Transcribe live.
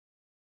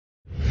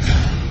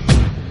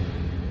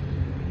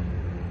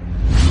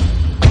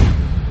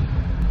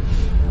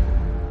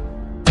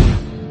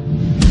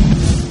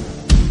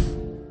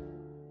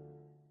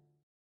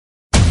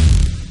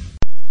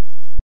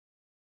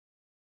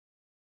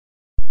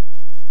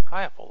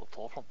Hi, Paul the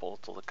Toll from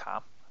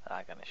paulthetall.com.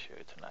 I'm gonna show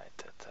you tonight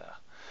that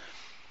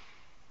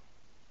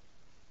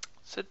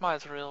Sid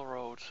Meiers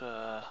Railroads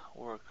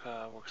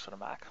works on a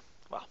Mac.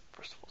 Well,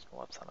 first of all, it's my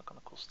website, not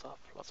gonna cool stuff.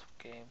 Lots of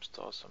games,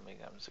 also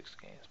Mega M6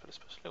 games, but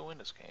especially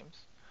Windows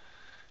games.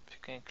 If you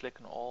can click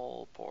on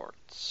all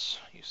ports,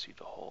 you see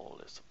the whole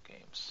list of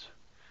games.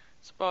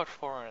 It's about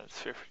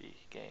 450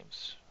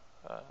 games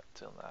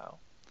till now.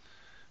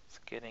 It's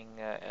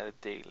getting added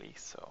daily,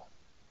 so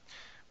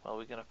well,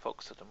 we're gonna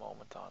focus at the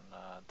moment on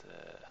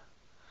the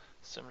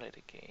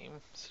simulated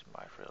game, Sid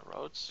Meiers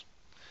Railroads.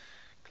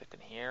 Click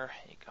on here,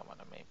 you come on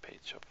the main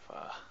page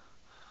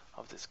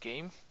of this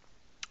game.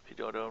 If you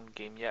don't own the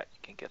game yet, you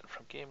can get it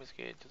from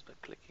Gamersgate just by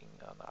clicking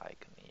on the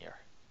icon here.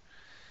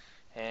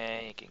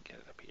 And you can get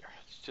it up here.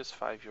 It's just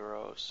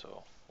 €5,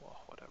 so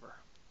well, whatever.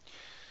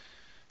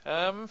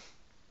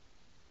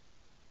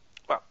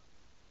 Well,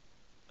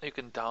 you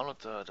can download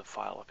the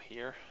file up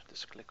here.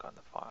 Just click on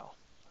the file,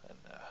 and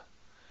you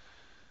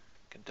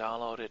can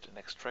download it and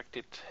extract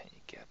it. And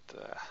you get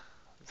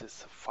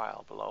this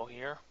file below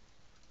here.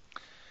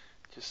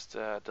 Just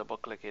double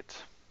click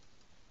it,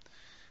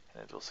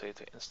 and it will say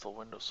to install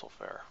Windows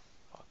software.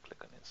 I'll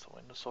click on install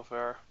Windows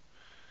software.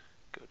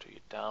 Go to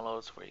your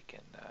downloads where you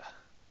can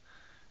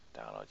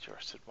download your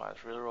Sid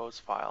Meiers Railroads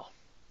file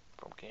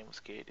from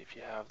Gamersgate if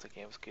you have the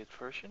Gamersgate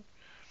version.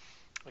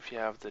 If you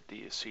have the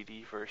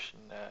CD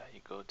version,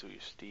 you go to your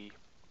CD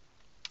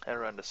and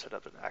run the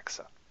setup with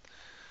AXA.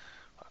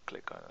 I'll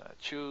click on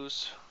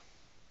choose.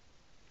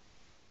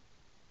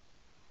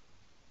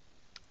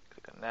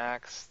 Click on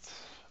next,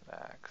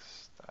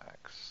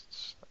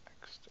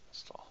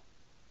 install.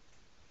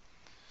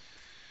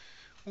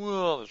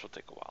 Well, this will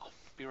take a while.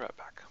 Be right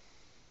back.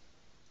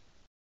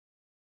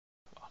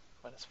 Well,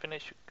 when it's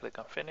finished, you click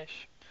on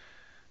finish,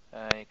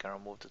 and you can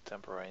remove the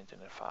temporary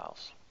internet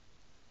files.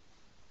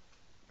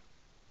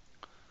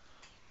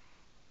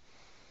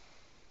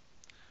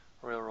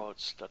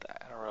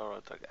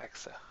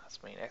 Railroad.exe,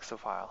 that's main exe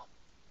file.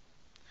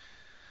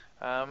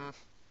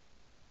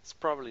 It's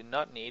probably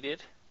not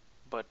needed,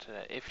 but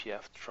if you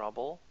have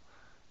trouble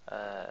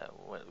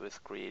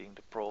with creating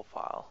the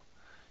profile,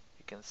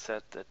 you can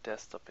set the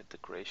desktop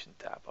integration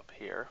tab up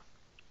here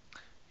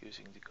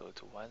using the go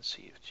to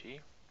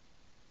WinCFG.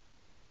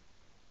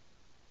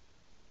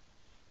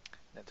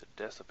 Then to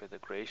the desktop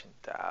integration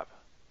tab,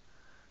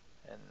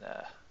 and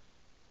you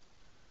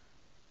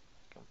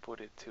can put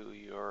it to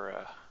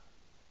your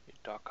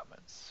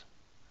documents.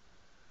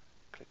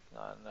 Clicking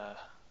on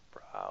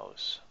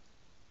browse,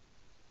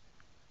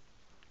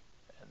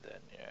 and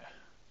then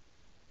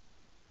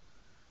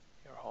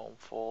your home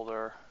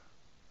folder,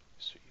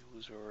 so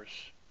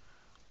users,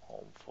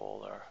 home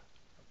folder,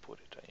 and put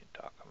it on your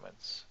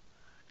documents.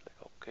 Click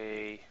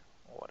OK,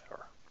 or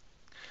whatever.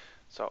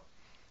 So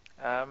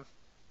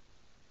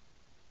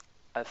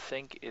I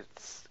think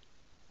it's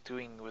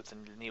doing with the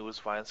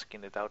newest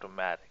wineskin it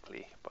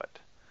automatically, but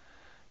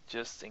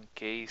just in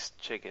case,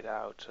 check it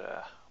out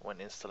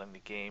when installing the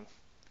game.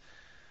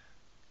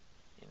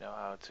 You know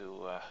how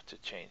to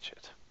change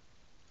it.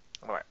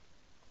 Alright,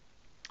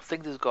 I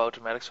think this go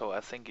automatic, so I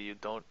think you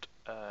don't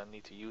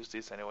need to use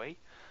this anyway,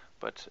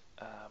 but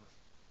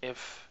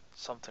if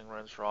something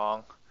runs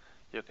wrong,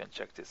 you can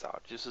check this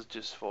out. This is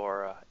just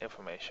for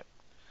information.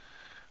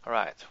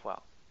 Alright,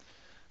 well,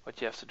 what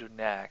you have to do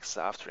next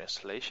after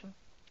installation,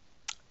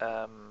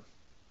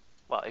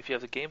 well, if you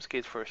have the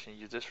Gamersgate version,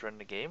 you just run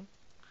the game.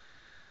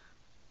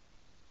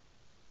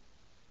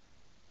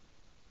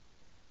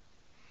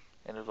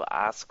 And it will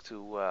ask to,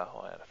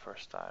 well, the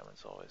first time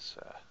it's always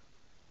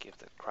give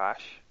that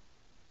crash.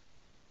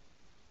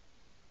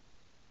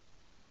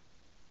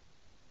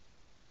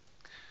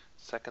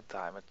 Second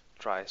time it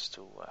tries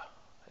to,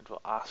 it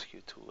will ask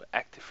you to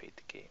activate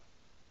the game.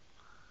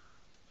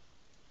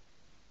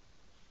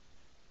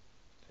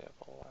 You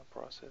have all our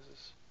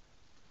processes.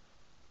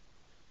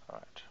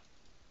 Alright.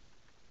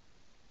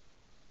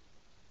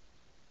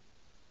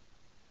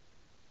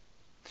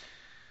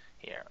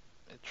 Here,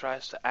 it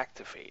tries to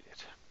activate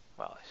it.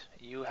 Well,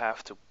 you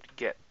have to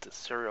get the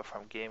serial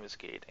from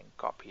Gamersgate and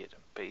copy it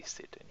and paste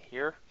it in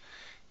here.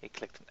 You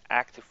click on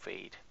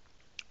activate,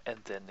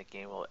 and then the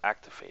game will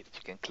activate.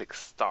 You can click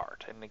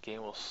start, and the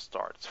game will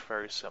start. It's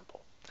very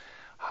simple.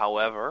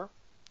 However,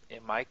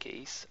 in my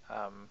case,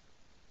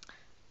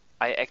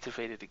 I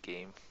activated the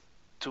game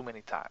too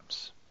many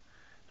times.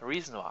 The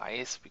reason why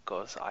is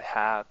because I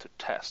had to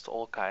test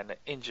all kind of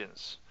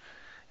engines,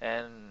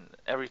 and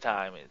every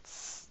time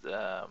it's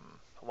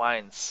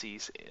Wine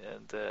sees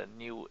the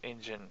new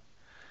engine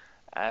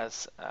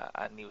as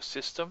a new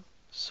system,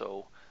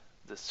 so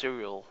the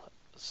serial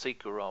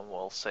Securom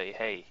will say,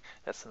 hey,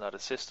 that's another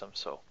system,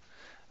 so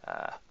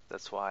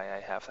that's why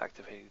I have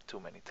activated too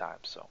many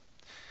times. So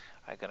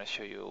I'm gonna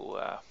show you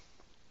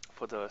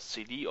for the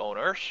CD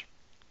owners,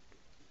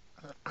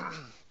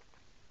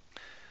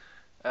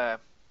 for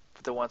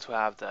the ones who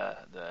have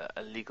the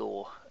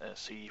illegal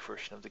CD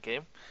version of the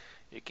game,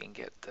 you can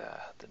get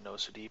the no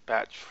CD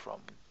patch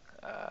from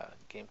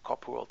Game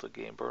Copy World or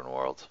Game Burn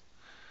World.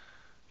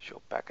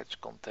 Show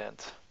package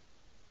content.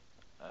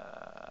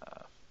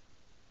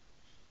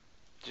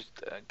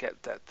 just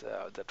get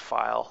that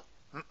file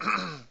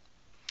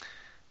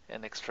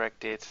and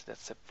extract it, that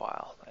zip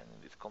file, and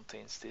it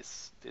contains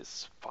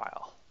this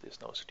file, this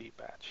no-cd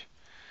patch.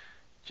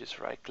 Just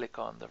right click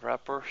on the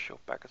wrapper, show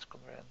package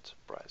content,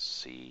 press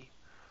C,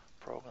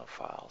 program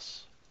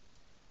files,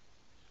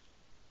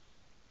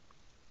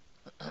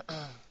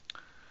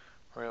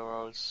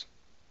 railroads,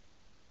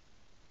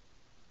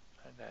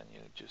 and then you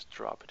just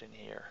drop it in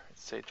here. It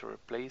says to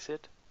replace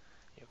it,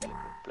 you click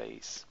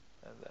replace,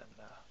 and then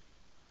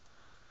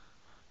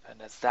and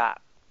that's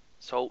that.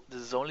 So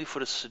this is only for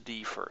the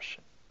CD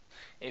version.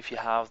 If you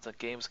have the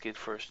GamesGate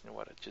version,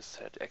 what I just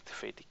said,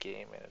 activate the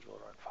game and it will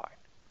run fine.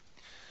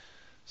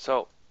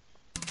 So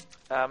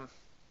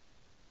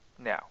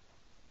now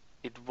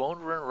it won't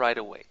run right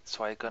away,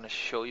 so I'm gonna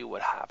show you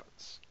what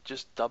happens.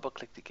 Just double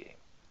click the game.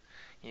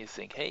 You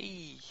think,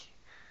 hey,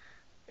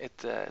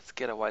 it's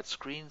get a white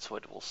screen, so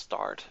it will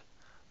start,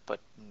 but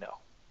no.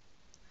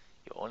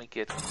 You only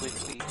get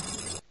quickly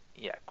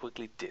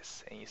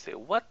this, and you say,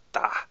 what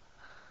the?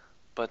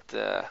 But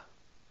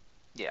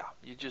yeah,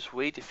 you just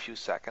wait a few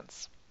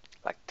seconds,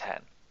 like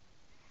 10,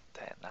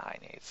 9,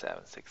 8,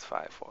 7, 6,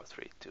 5, 4,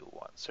 3, 2,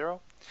 1,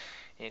 0,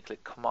 and you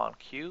click Command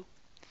Q,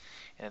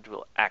 and it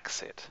will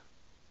exit.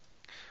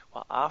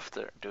 Well,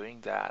 after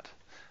doing that,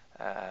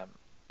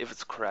 if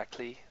it's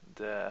correctly,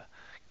 the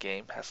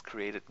game has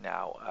created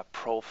now a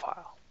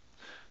profile.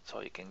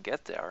 So you can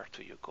get there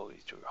to you go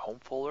to your home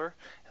folder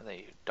and then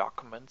your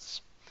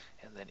documents,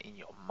 and then in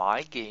your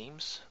My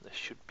Games there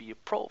should be a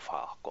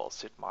profile called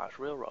Sid Meiers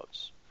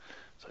Railroads.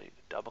 So you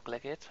double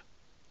click it,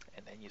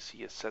 and then you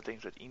see a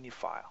settings.ini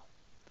file.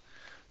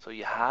 So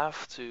you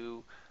have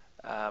to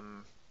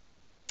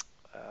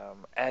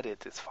edit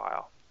this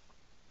file.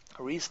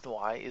 The reason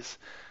why is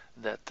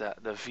that the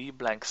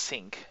vblank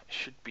sync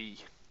should be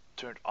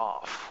turned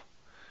off,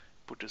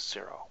 put to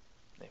 0.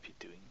 And if you're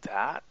doing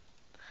that,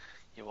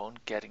 you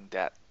won't getting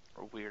that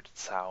weird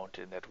sound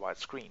in that white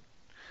screen.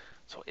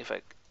 So if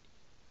I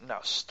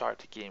now start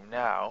the game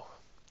now,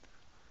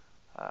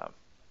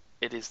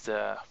 it is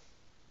the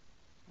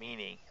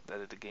meaning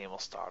that the game will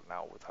start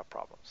now without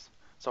problems.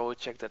 So we'll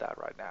check that out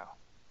right now.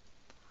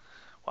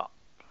 Well,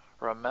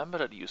 remember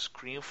that I use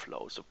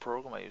ScreenFlow, it's a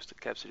program I use to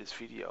capture this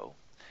video.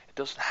 It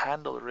doesn't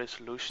handle the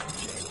resolution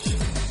change.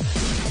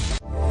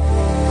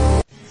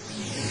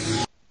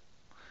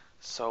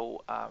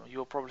 So you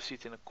will probably see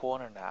it in the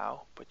corner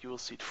now, but you will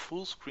see it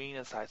full screen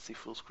as I see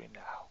full screen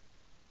now.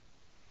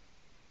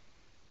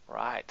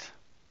 Right.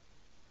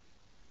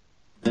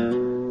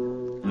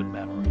 Good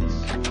memories.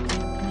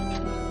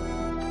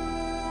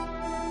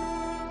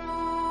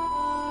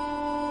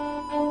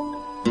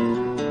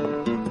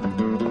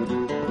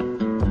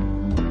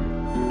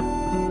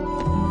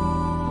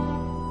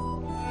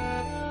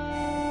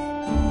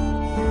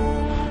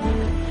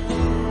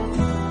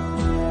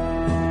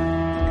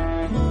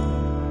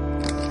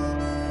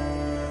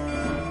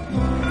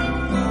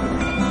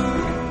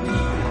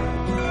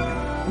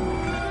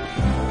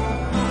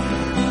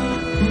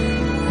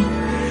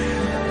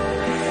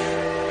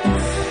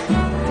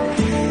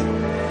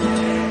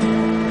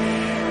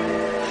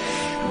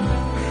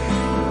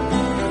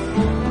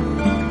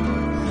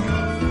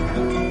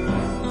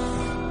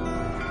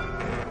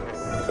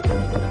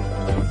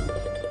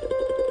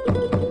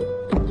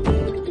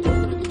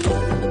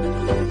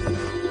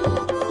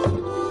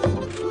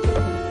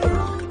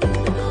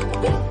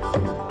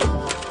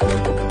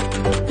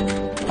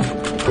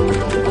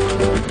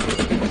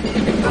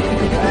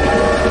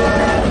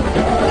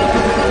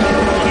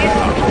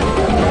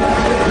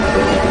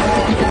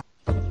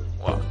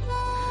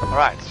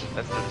 Alright,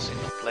 let's do the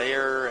single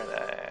player, and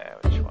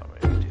which one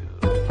will we do?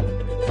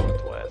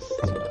 Northwest,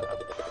 a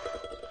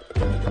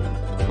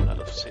lot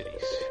of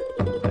cities,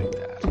 like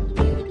that.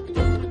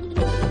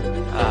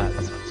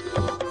 This one's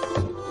good.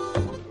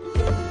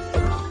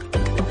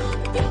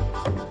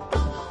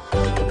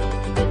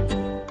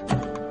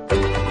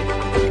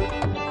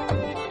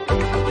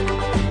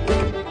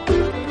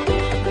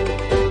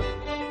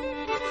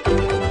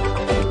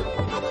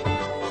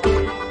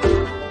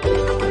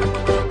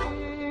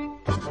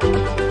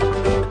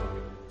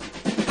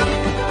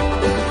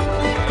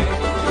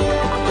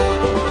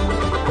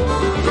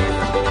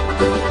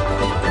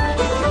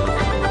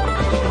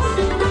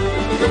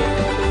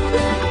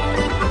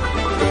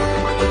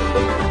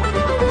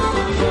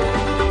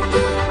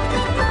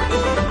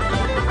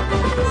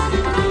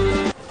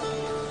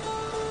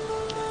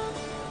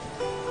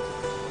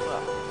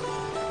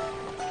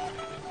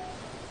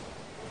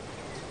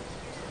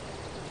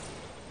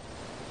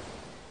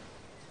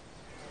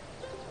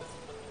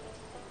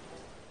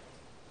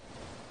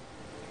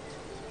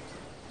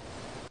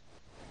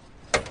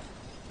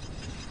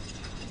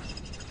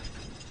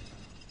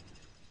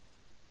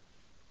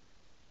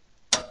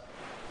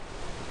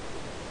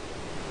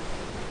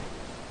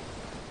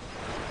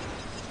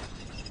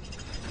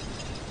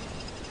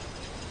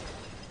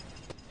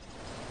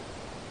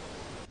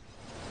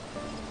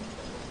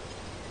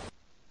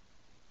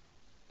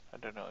 I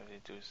don't know if they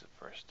do this the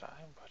first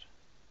time, but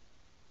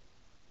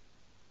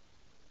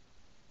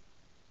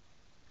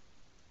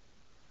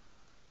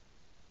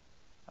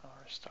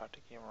Start the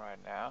game right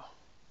now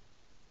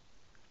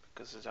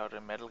because it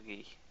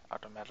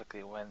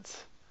automatically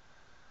went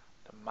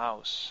the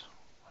mouse.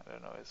 I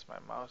don't know, it's my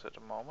mouse at the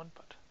moment,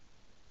 but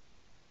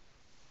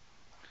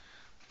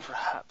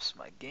perhaps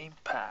my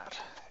gamepad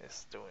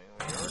is doing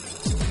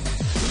weird.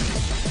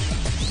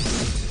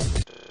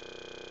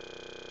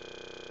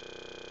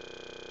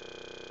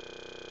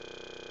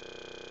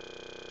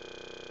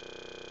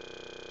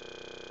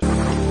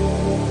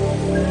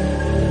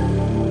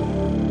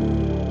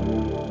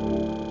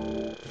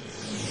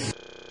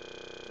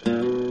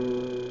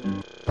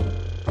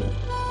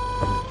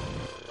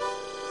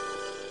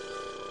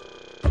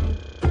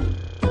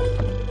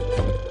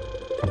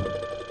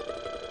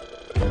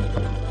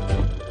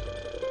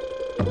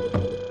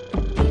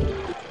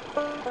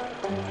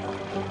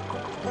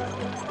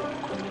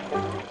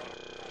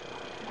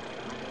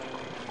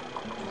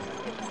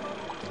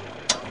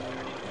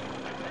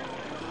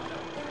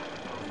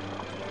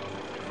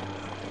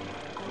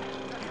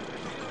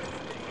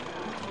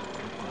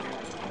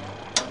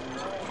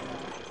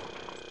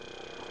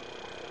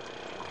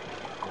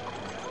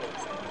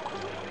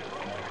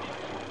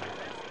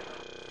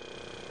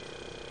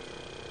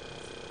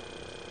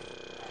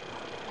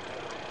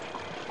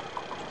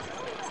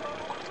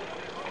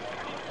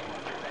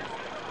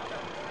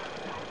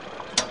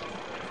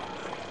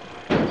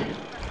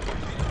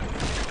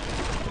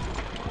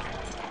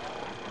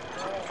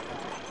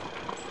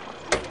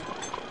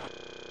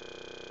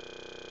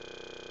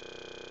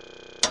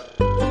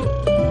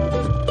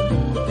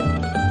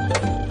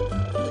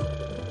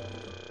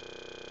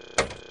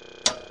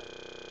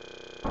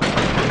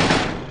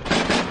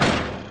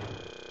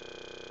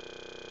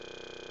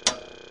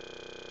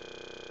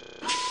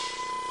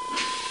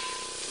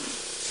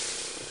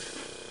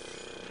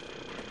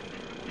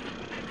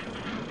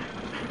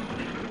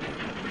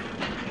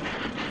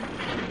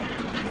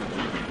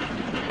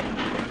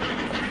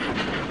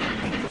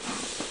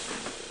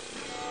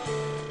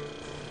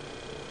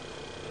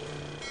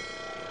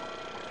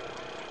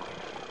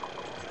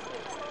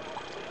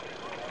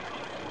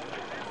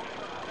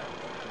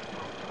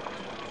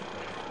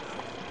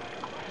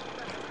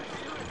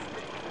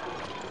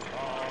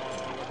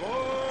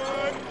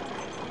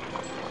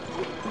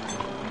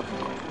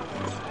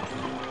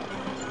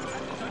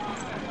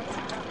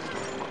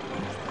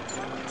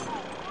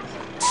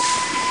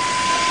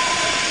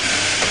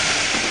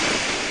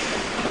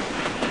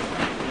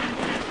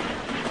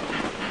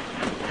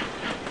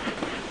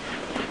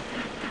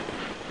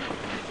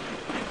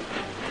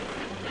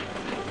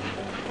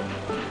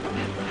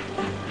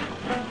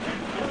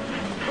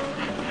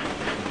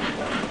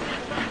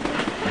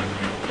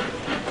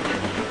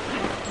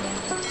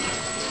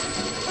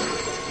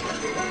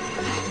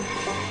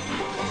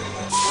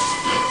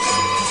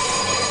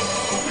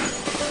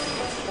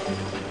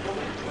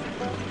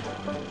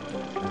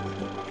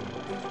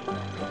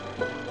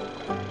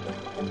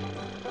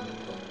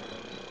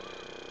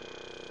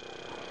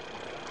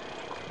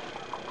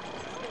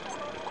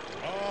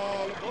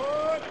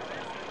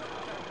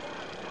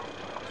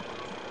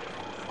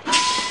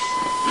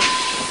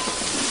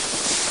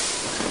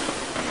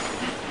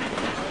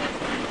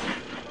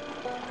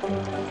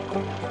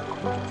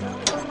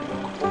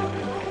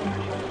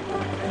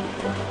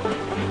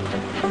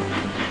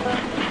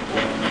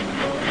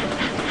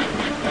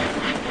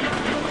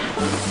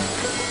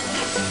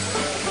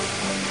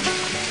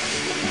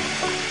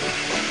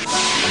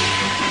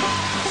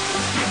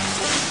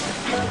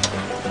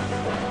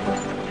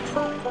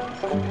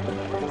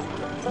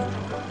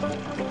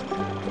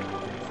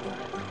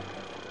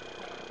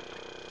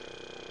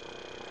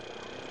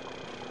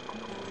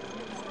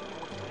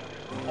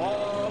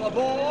 All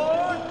aboard!